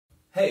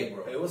Hey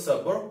bro, hey, what's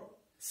up bro?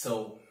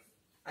 So,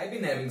 I've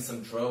been having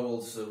some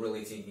troubles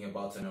really thinking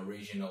about an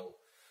original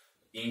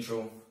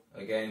intro.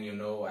 Again,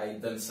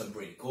 I've done some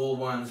pretty cool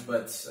ones,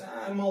 but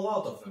I'm all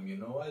out of them,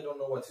 I don't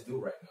know what to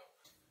do right now.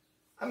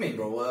 I mean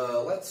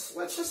bro, let's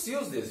just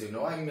use this,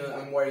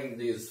 I'm wearing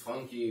these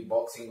funky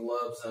boxing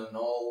gloves and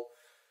all.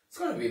 It's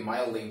gonna be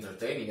mildly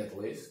entertaining at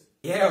least.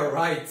 Yeah,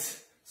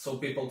 right, so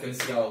people can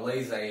see how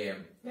lazy I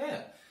am.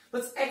 Yeah,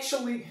 but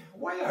actually,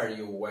 why are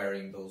you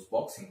wearing those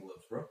boxing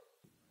gloves, bro?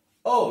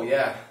 Oh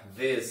yeah,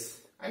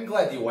 this. I'm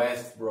glad you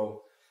asked,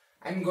 bro.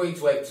 I'm going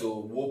to have to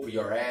whoop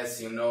your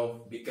ass,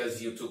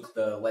 because you took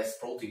the less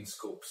protein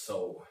scoop,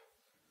 so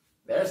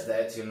there's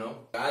that.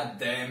 God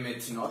damn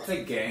it, not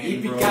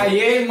again, bro.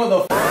 Yippee-ki-yay,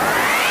 motherfucker!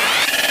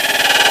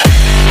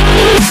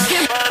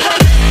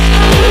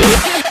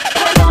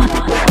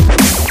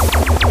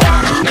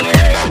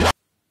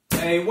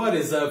 Hey, what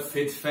is up,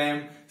 Fit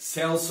Fam?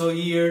 Celso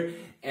here,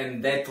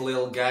 and that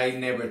little guy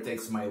never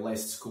takes my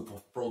last scoop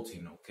of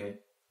protein, okay?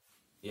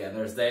 Yeah,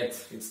 there's that.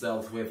 It's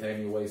dealt with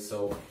anyway,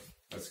 so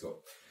let's go.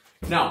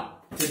 Now,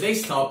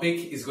 today's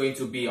topic is going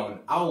to be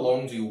on how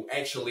long do you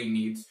actually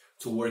need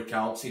to work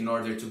out in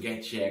order to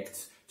get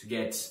jacked, to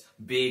get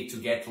big, to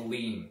get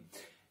lean.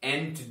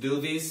 And to do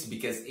this,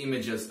 because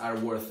images are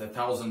worth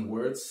 1,000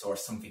 words or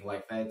something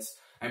like that,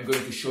 I'm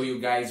going to show you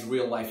guys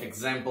real life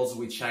examples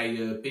which I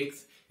picked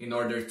in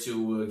order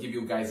to give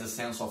you guys a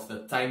sense of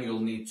the time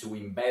you'll need to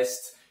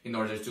invest in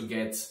order to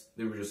get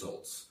the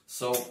results.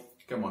 So,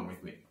 come on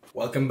with me.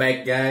 Welcome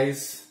back,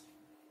 guys.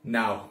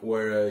 Now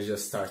we're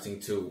just starting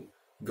to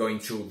going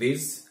through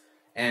this,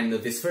 and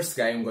this first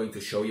guy I'm going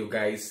to show you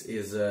guys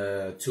is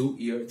a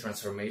 2-year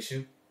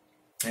transformation,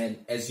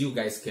 and as you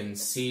guys can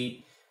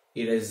see,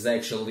 it is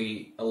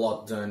actually a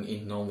lot done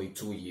in only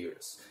 2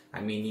 years.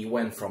 I mean, he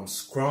went from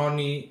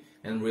scrawny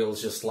and real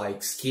just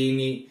like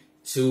skinny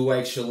to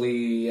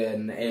actually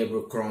an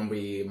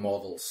Abercrombie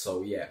model.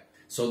 So yeah,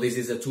 so this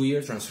is a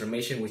 2-year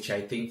transformation which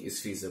I think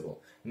is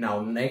feasible. Now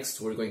next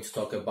we're going to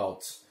talk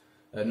about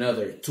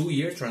another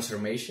 2-year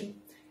transformation,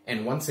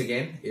 and once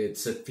again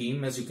it's a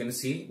theme. As you can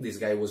see, this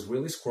guy was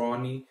really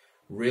scrawny,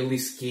 really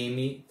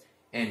skinny,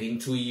 and in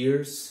 2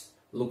 years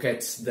look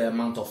at the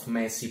amount of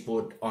mass he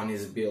put on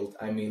his build.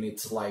 I mean,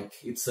 it's like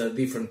it's a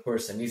different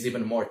person. He's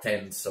even more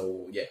tan,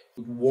 so yeah,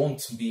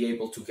 won't be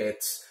able to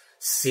get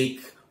sick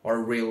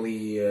or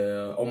really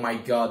oh my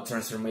god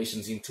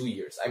transformations in 2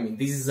 years. I mean,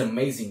 this is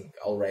amazing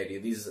already.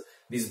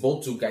 These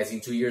both two guys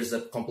in 2 years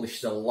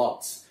accomplished a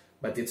lot,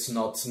 but it's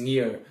not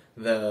near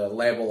the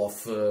level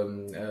of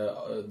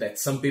that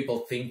some people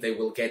think they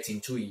will get in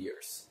 2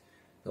 years.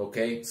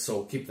 Okay,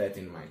 so keep that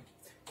in mind.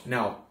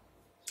 Now,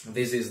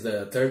 this is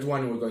the third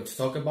one we're going to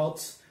talk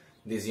about.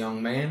 This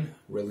young man,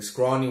 really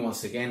scrawny,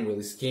 once again,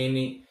 really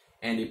skinny,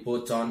 and he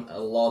put on a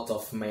lot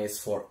of mass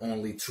for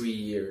only 3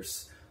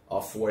 years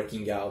of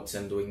working out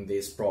and doing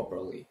this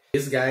properly.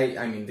 This guy,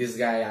 I'm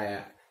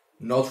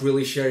not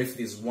really sure if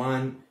this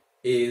one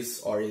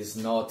is or is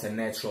not a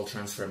natural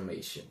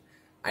transformation.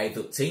 I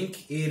do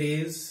think it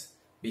is,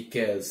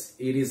 because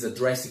it is a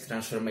drastic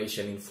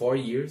transformation in 4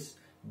 years,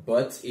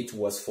 but it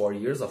was 4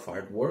 years of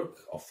hard work,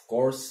 of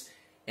course,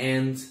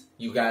 and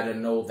you gotta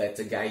know that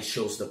the guy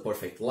shows the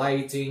perfect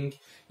lighting.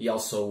 He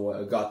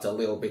also got a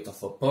little bit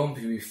of a pump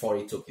before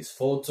he took his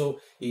photo.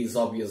 He's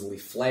obviously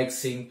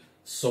flexing,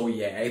 so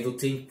yeah, I do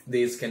think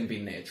this can be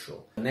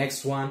natural.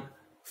 Next one,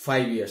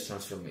 5 years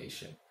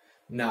transformation.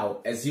 Now,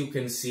 as you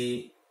can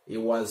see, he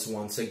was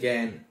once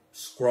again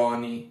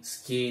scrawny,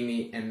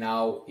 skinny, and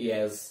now he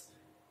has,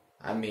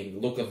 I mean,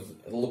 look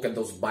at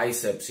those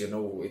biceps,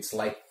 it's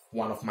like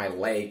one of my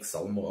legs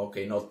almost.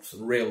 Okay, not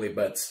really,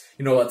 but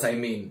you know what I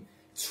mean.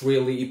 It's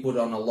really, he put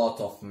on a lot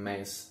of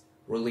mass.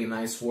 Really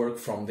nice work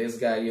from this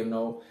guy,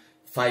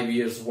 5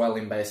 years well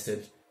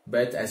invested,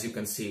 but as you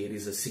can see, it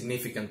is a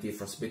significant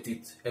difference,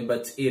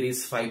 but it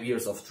is 5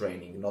 years of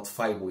training, not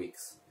 5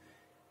 weeks.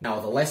 Now,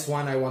 the last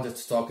one I wanted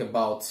to talk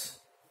about,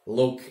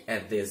 look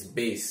at this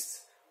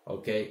beast,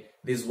 okay?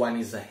 This one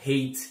is a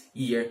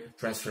 8-year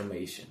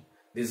transformation.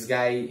 This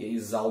guy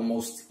is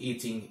almost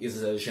hitting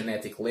his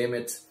genetic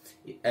limit.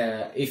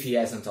 If he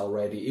hasn't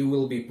already, he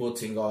will be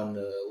putting on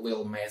a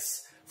little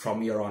mass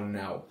from here on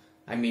now.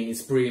 I mean,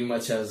 it's pretty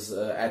much as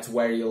at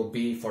where he'll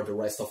be for the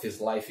rest of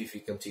his life if he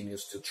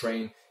continues to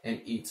train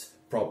and eat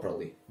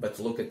properly.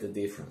 But look at the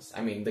difference. I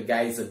mean, the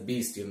guy is a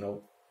beast,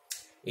 In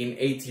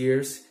 8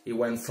 years, he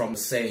went from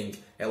saying,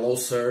 "Hello,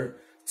 sir,"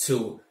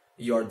 to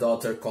 "Your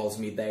daughter calls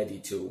me daddy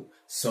too."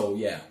 So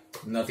yeah,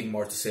 nothing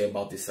more to say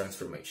about this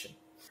transformation.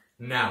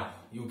 Now,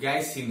 you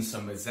guys seen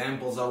some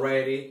examples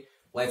already.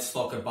 Let's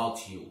talk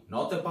about you.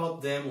 Not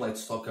about them,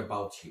 let's talk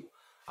about you.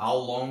 How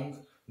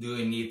long do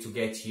you need to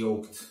get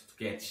yoked, to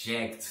get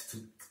jacked, to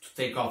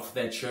take off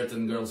that shirt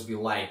and girls be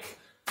like,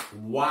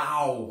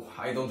 wow,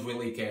 I don't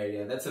really care.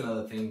 Yeah, that's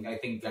another thing. I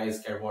think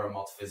guys care more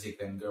about physique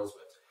than girls,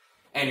 but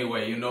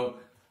anyway,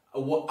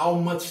 how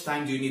much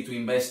time do you need to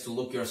invest to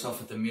look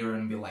yourself at the mirror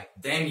and be like,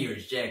 damn, you're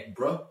jacked,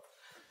 bro?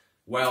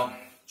 Well,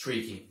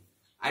 tricky.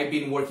 I've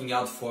been working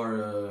out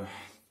for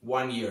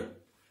 1 year,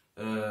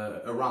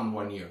 around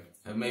 1 year,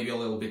 maybe a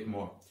little bit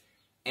more.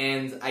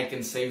 And I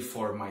can say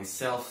for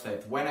myself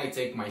that when I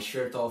take my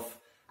shirt off,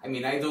 I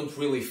mean, I don't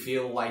really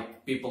feel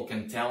like people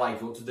can tell I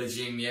go to the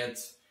gym yet.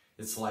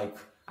 It's like,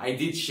 I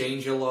did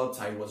change a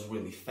lot, I was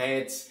really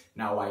fat,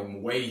 now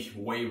I'm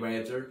way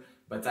better,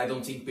 but I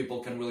don't think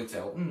people can really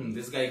tell,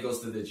 this guy goes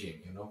to the gym,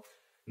 you know?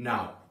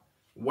 Now,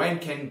 when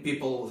can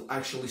people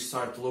actually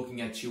start looking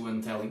at you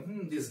and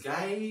telling, this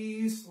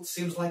guy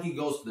seems like he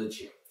goes to the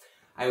gym?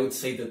 I would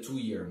say the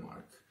 2-year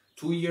mark.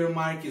 2-year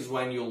mark is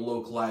when you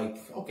look like,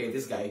 okay,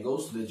 this guy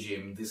goes to the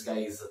gym, this guy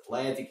is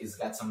athletic, he's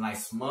got some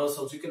nice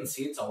muscles, you can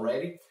see it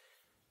already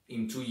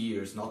in 2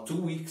 years, not 2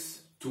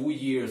 weeks, 2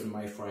 years,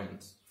 my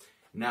friends.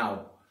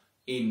 Now,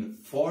 in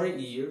 4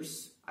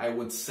 years, I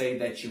would say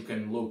that you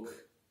can look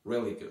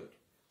really good.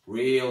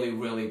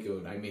 Really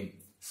good. I mean,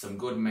 some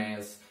good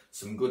mass,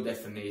 some good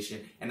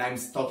definition, and I'm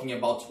talking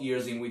about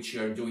years in which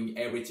you are doing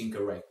everything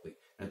correctly.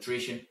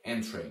 Nutrition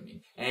and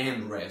training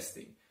and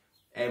resting.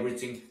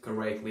 Everything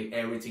correctly,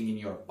 everything in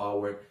your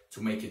power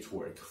to make it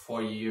work.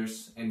 4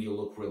 years and you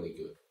look really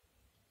good.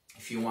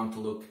 If you want to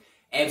look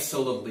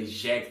absolutely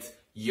jacked,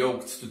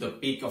 yoked to the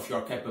peak of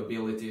your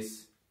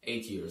capabilities,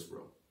 8 years,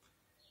 bro.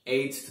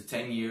 8 to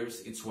 10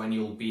 years, it's when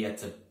you'll be at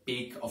the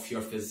peak of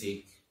your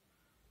physique.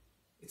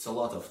 It's a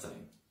lot of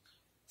time.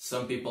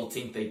 Some people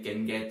think they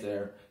can get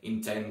there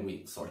in 10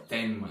 weeks or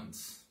 10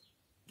 months.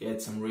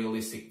 Get some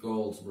realistic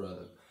goals,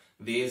 brother.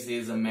 This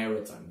is a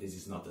marathon. This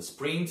is not a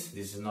sprint.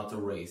 This is not a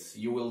race.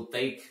 You will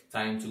take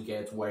time to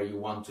get where you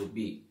want to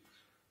be.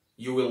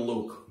 You will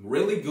look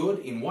really good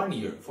in 1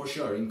 year, for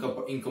sure.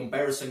 In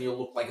comparison, you'll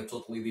look like a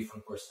totally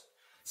different person.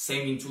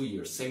 Same in 2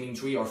 years, same in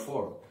 3 or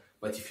 4.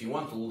 But if you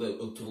want to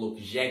look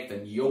jacked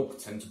and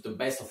yoked and to the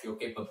best of your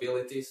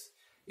capabilities,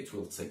 it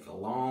will take a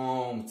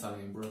long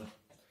time, brother.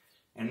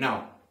 And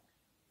now,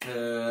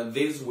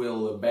 this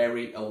will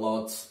vary a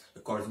lot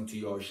according to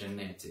your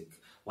genetic.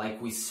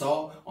 Like we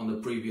saw on the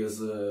previous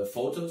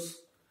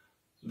photos,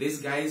 these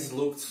guys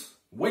looked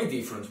way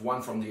different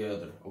one from the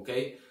other,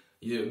 okay?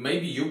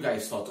 Maybe you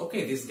guys thought,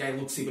 okay, this guy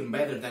looks even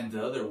better than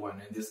the other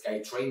one, and this guy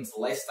trains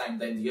less time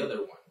than the other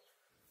one.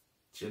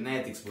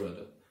 Genetics,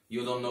 brother.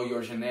 You don't know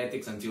your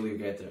genetics until you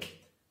get there.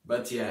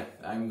 But yeah,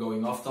 I'm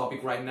going off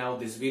topic right now.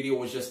 This video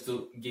was just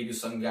to give you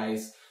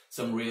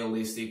some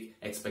realistic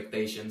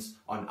expectations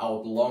on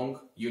how long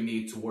you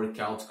need to work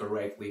out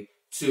correctly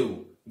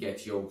to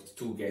get yoked,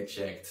 to get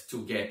jacked,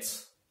 to get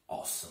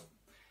awesome.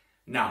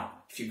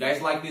 Now, if you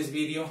guys like this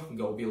video,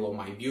 go below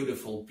my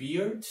beautiful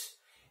beard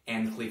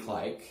and click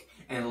like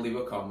and leave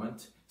a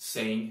comment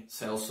saying,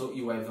 Celso,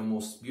 you have the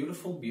most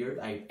beautiful beard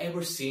I've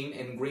ever seen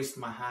and graced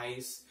my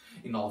eyes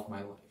in all of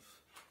my life.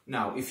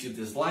 Now, if you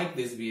dislike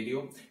this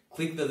video,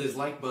 click the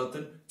dislike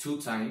button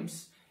 2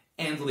 times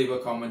and leave a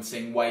comment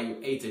saying why you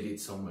hated it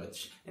so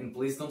much. And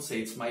please don't say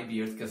it's my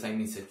beard because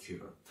I'm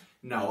insecure.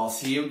 Now, I'll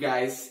see you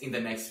guys in the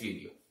next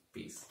video.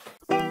 Peace.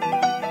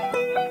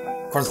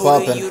 Corn's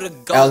poppin',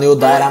 L knew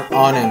that I'm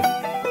on him.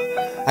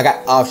 I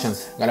got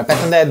options, gotta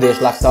pass on that dish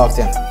like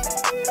Stockton.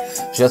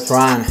 Just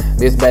run,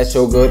 this batch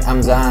so good,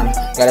 I'm done.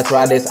 Gotta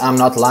try this, I'm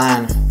not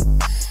lying.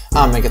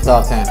 I'll make it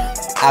top 10.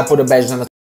 I put the badges on the